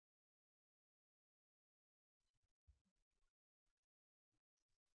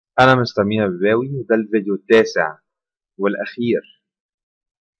أنا مستر مينا بباوي، وده الفيديو التاسع والأخير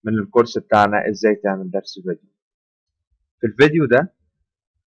من الكورس بتاعنا إزاي تعمل درس فيديو. في الفيديو ده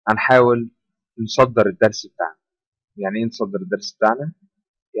هنحاول نصدر الدرس بتاعنا. يعني إيه نصدر الدرس بتاعنا؟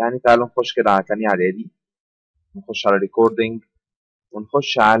 يعني تعالوا نخش كده على تانية إعدادي، نخش على ريكوردينج،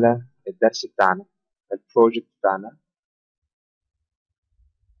 ونخش على الدرس بتاعنا، البروجكت بتاعنا.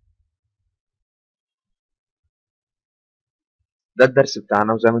 ده الدرس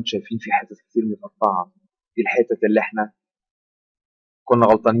بتاعنا، وزي ما انتم شايفين في حتت كتير متقطعة. دي الحتت اللي احنا كنا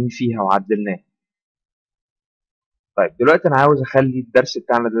غلطانين فيها وعدلناها. طيب دلوقتي انا عاوز اخلي الدرس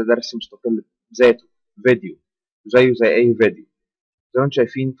بتاعنا ده درس مستقل بذاته، فيديو زيه زي اي فيديو. زي ما انتم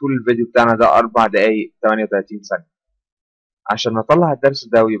شايفين طول الفيديو بتاعنا ده 4 دقايق 38 ثانية. عشان نطلع الدرس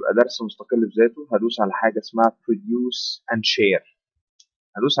ده ويبقى درس مستقل بذاته هدوس على حاجة اسمها produce and share.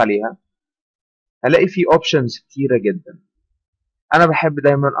 هدوس عليها هلاقي فيه اوبشنز كتيرة جدا. انا بحب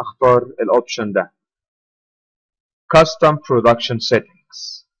دايما اختار الاوبشن ده custom production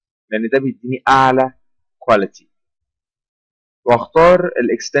settings، لان ده بيديني اعلى كواليتي. واختار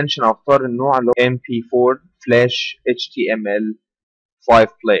الاكستنشن او اختار النوع اللي هو MP4 flash HTML5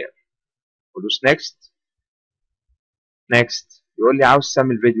 player، ودوس next. next يقول لي عاوز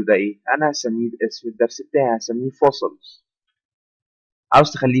تسمي الفيديو ده ايه؟ انا هسميه باسم الدرس بتاعي، هسميه fossils.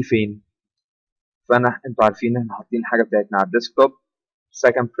 عاوز تخليه فين؟ انتوا عارفين احنا حاطين الحاجه بتاعتنا على الديسكتوب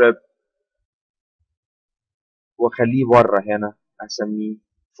second prep، واخليه بره هنا هسميه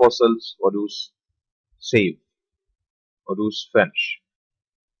fossils وادوس save وادوس finish.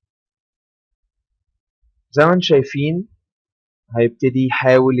 زي ما انتم شايفين هيبتدي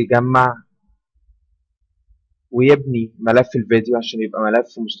يحاول يجمع ويبني ملف الفيديو عشان يبقى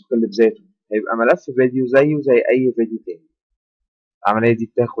ملف مستقل بذاته. هيبقى ملف فيديو زيه زي اي فيديو تاني. العملية دي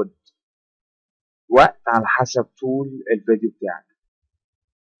بتاخد وقت على حسب طول الفيديو بتاعك.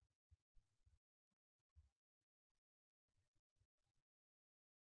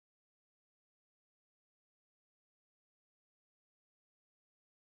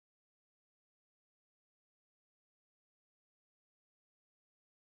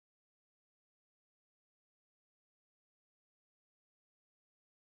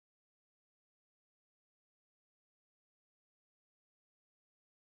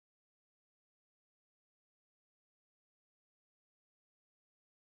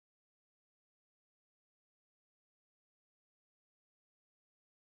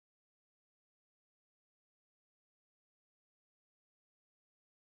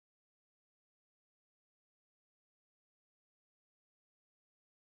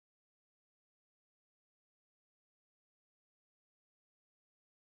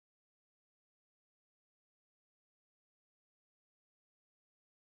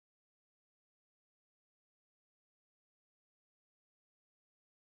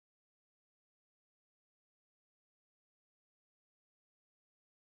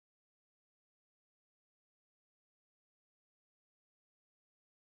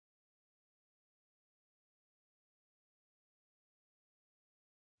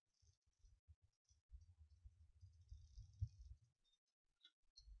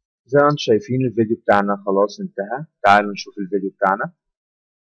 زي ما انتم شايفين الفيديو بتاعنا خلاص انتهى. تعالوا نشوف الفيديو بتاعنا.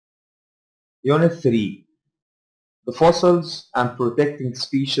 Unit 3 The fossils and protecting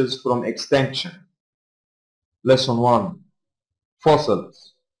species from extinction. Lesson 1 Fossils.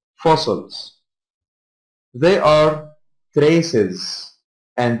 Fossils. They are traces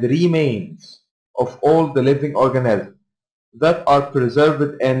and remains of all the living organisms that are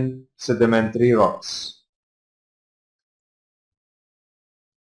preserved in sedimentary rocks.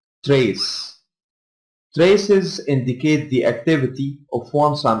 Trace. Traces indicate the activity of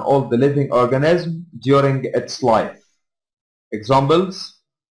once and all the living organism during its life. Examples: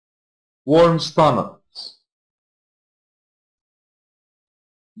 worms' tunnels,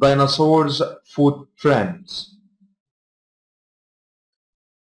 dinosaurs' footprints.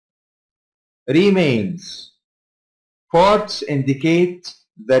 Remains. Parts indicate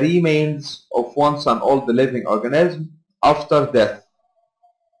the remains of once and all the living organism after death.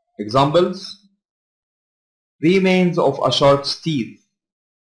 Examples: remains of a shark's teeth,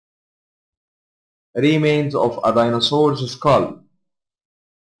 remains of a dinosaur's skull.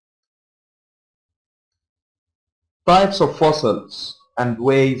 Types of fossils and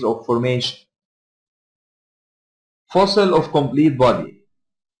ways of formation. Fossil of complete body,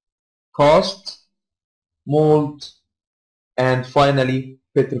 cast, mold, and finally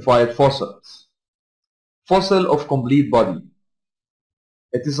petrified fossils. Fossil of complete body.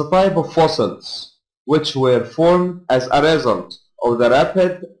 It is a type of fossils which were formed as a result of the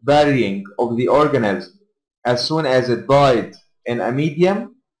rapid burying of the organism as soon as it died in a medium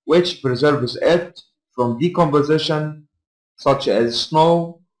which preserves it from decomposition, such as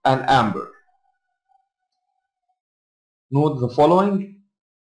snow and amber. Note the following.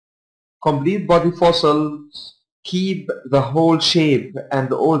 Complete body fossils keep the whole shape and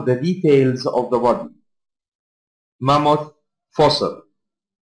all the details of the body. Mammoth fossil.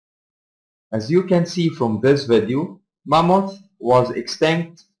 As you can see from this video, mammoth was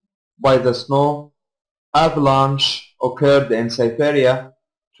extinct by the snow avalanche occurred in Siberia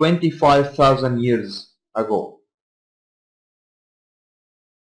 25,000 years ago.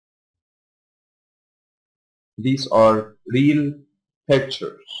 These are real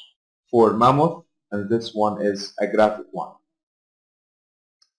pictures for mammoth, and this one is a graphic one.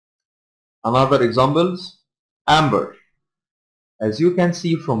 Another examples, amber. As you can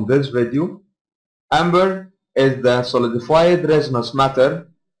see from this video, amber is the solidified resinous matter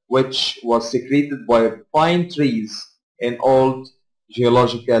which was secreted by pine trees in old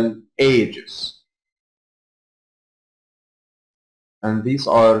geological ages. And these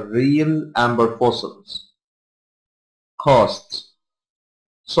are real amber fossils. Cast.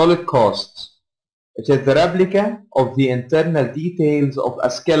 Solid cast. It is the replica of the internal details of a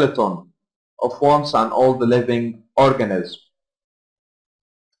skeleton of once and all the living organism.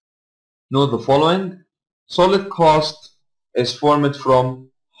 Note the following. Solid cast is formed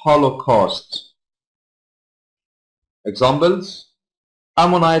from hollow cast. Examples.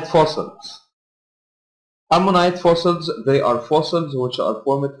 Ammonite fossils. Ammonite fossils, they are fossils which are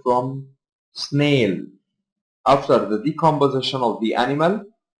formed from snail. After the decomposition of the animal,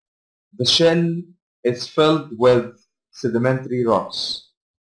 the shell is filled with sedimentary rocks.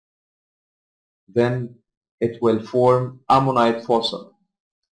 Then it will form ammonite fossil.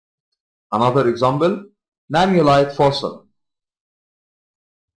 Another example, Namulite fossil.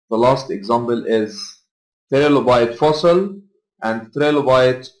 The last example is trilobite fossil, and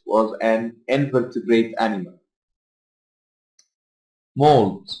trilobite was an invertebrate animal.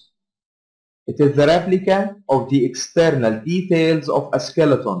 Mold. It is the replica of the external details of a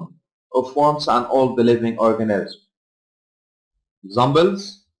skeleton of once and all the living organism.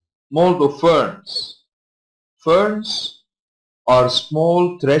 Examples, mold of ferns. Ferns are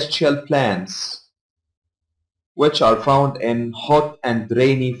small terrestrial plants which are found in hot and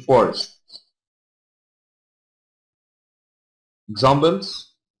rainy forests.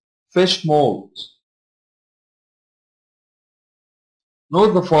 Examples, fish mold.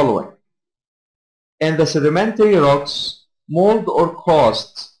 Note the following. In the sedimentary rocks, mold or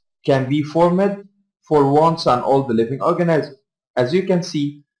cast can be formed for once and all the living organisms. As you can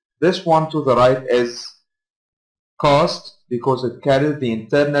see, this one to the right is cast because it carries the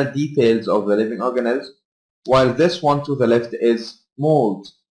internal details of the living organism, while this one to the left is mold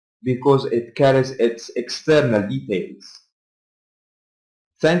because it carries its external details.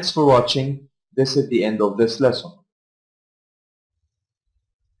 Thanks for watching. This is the end of this lesson.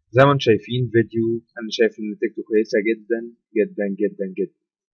 زي ما انتم شايفين فيديو، انا شايف ان نتيجته كويسه جدا جدا جدا جدا.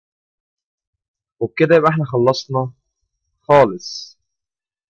 وبكده يبقى احنا خلصنا خالص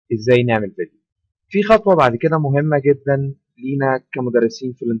ازاي نعمل فيديو. في خطوه بعد كده مهمه جدا لينا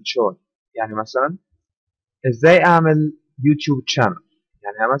كمدرسين في الانتشار. يعني مثلا ازاي اعمل يوتيوب شانل.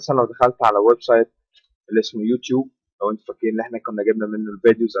 يعني مثلا لو دخلت على ويب سايت اللي اسمه يوتيوب، لو انتوا فاكرين ان احنا كنا جبنا منه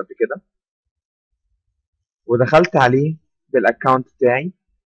الفيديوز قبل كده، ودخلت عليه بالاكونت بتاعي،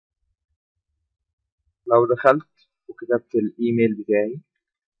 لو دخلت وكتبت الايميل بتاعي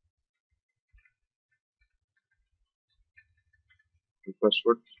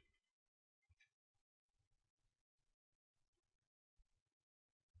الباسورد،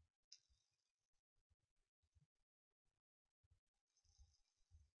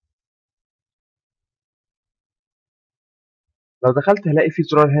 لو دخلت هلاقي في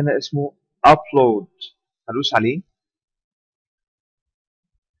زرار هنا اسمه upload، هدوس عليه.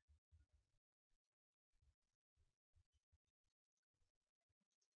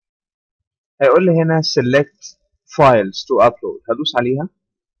 هيقول لي هنا select files to upload، هدوس عليها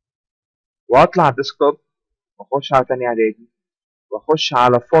واطلع على الديسكتوب واخش على تاني اعدادي واخش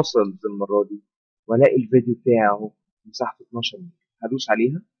على fossils المره دي، والاقي الفيديو بتاعي اهو مساحته 12 ميجا. هدوس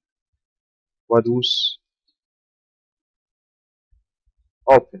عليها وادوس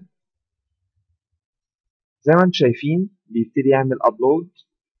open. زي ما انتم شايفين بيبتدي يعمل upload.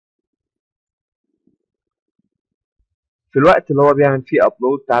 في الوقت اللي هو بيعمل فيه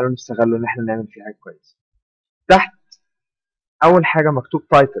upload تعالوا نستغله ان احنا نعمل فيه حاجه كويسه. تحت اول حاجه مكتوب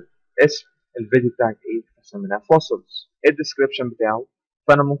تايتل، اسم الفيديو بتاعك ايه، فسميناه fossils. الديسكريبشن بتاعه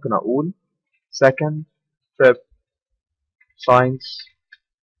فانا ممكن اقول second trip science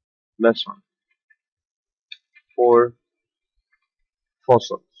lesson for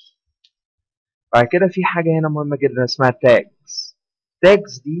fossils. بعد كده في حاجة هنا مهمة جدا اسمها tags.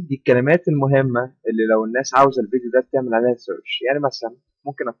 tags دي الكلمات المهمة اللي لو الناس عاوزة الفيديو ده تعمل عليها سيرش. يعني مثلا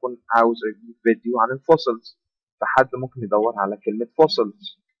ممكن أكون عاوز أجيب فيديو عن الفوسلز، فحد ممكن يدور على كلمة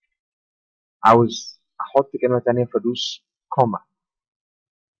فوسلز. عاوز أحط كلمة تانية فأدوس كوما.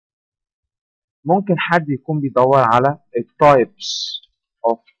 ممكن حد يكون بيدور على types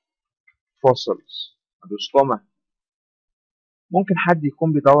of fossils، أدوس كوما. ممكن حد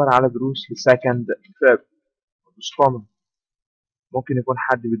يكون بيدور على دروس لسكند تريب، أدوس كوما. ممكن يكون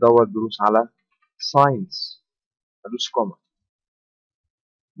حد بيدور دروس على ساينس، أدوس كوما.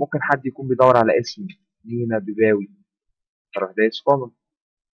 ممكن حد يكون بيدور على اسم مينا بيباوي، أروح دايس كوما.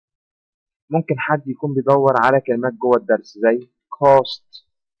 ممكن حد يكون بيدور على كلمات جوه الدرس زي cost.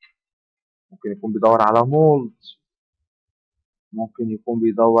 ممكن يكون بيدور على mold. ممكن يكون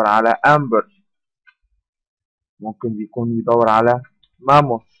بيدور على amber. ممكن يكون بيدور على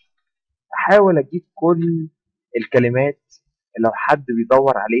mammoth. أحاول أجيب كل الكلمات اللي لو حد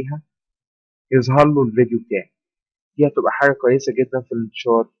بيدور عليها يظهر له الفيديو بتاعي. دي هتبقى حاجة كويسة جدا في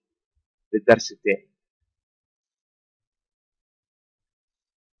الانتشار للدرس بتاعي.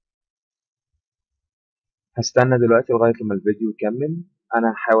 هستنى دلوقتي لغاية لما الفيديو يكمل.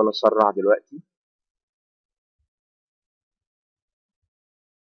 أنا هحاول أسرع دلوقتي.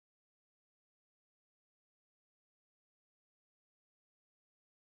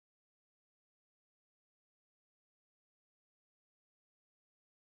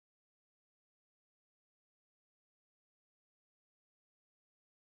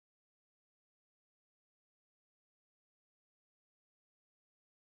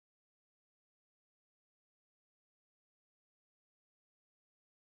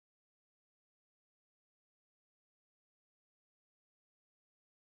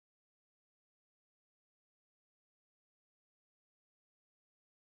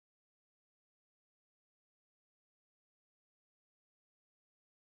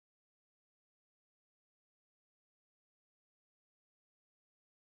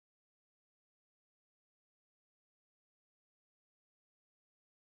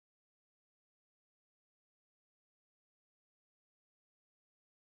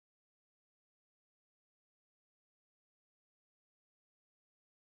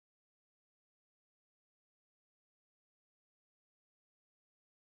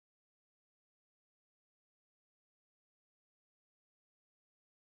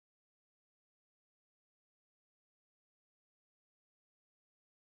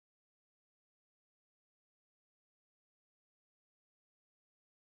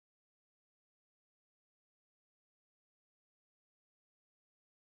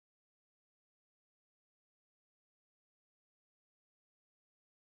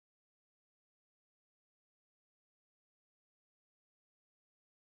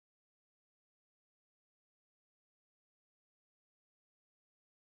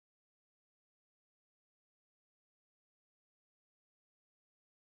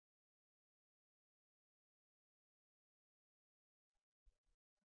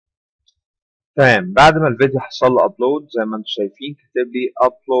 تمام. بعد ما الفيديو حصل له ابلود زي ما انتم شايفين كاتب لي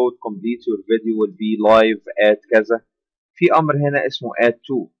upload complete your video will be live at كذا. في امر هنا اسمه add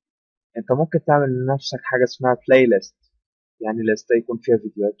to. انت ممكن تعمل لنفسك حاجه اسمها بلاي ليست، يعني لسته يكون فيها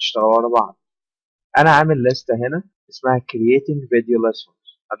فيديوهات تشتغلوا على بعض. انا عامل لسته هنا اسمها creating video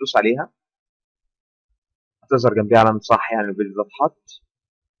lessons، هدوس عليها هتظهر جنبيها علامه صح، يعني الفيديو ده اتحط.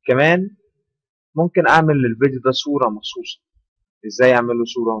 كمان ممكن اعمل للفيديو ده صوره مخصوصه. ازاي اعمل له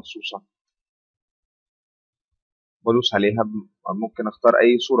صوره مخصوصه؟ بدوس عليها. ممكن اختار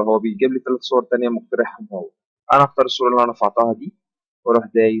اي صوره، هو بيجيب لي 3 صور تانية مقترحهم هو. انا اختار الصوره اللي انا رفعتها دي واروح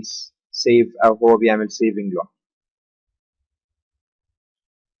دايس سيف، او هو بيعمل سيفنج لوحده.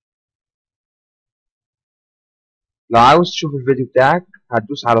 لو عاوز تشوف الفيديو بتاعك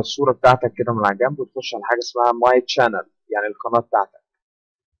هتدوس على الصوره بتاعتك كده من على جنب وتخش على حاجه اسمها ماي تشانل، يعني القناه بتاعتك،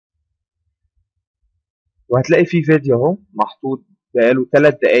 وهتلاقي فيه فيديو اهو محطوط بقاله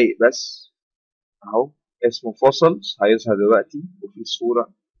 3 دقايق بس اهو، اسمه فوسلز، هيظهر دلوقتي وفي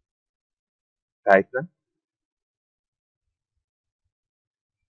الصوره بتاعتنا.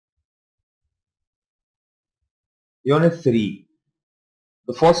 Unit 3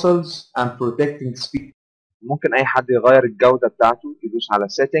 The fossils and protecting species. ممكن اي حد يغير الجوده بتاعته، يدوس على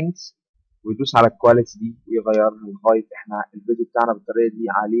settings ويدوس على الكواليتي دي ويغيرها لغايه، احنا الفيديو بتاعنا بالطريقه دي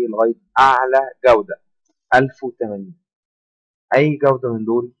عليه لغايه اعلى جوده 1080. اي جوده من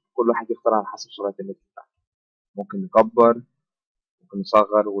دول كل واحد يختار على حسب سرعه النت بتاعته. ممكن نكبر، ممكن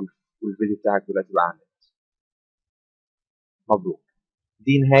نصغر، والفيديو بتاعك دلوقتي بقى عامل. مبروك،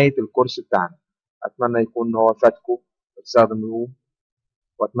 دي نهايه الكورس بتاعنا. اتمنى يكون هو فاتكم وتستخدموه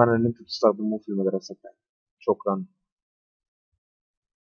وأتمنى إن أنتوا تستخدموه في المدرسة بتاعتكم. شكرا.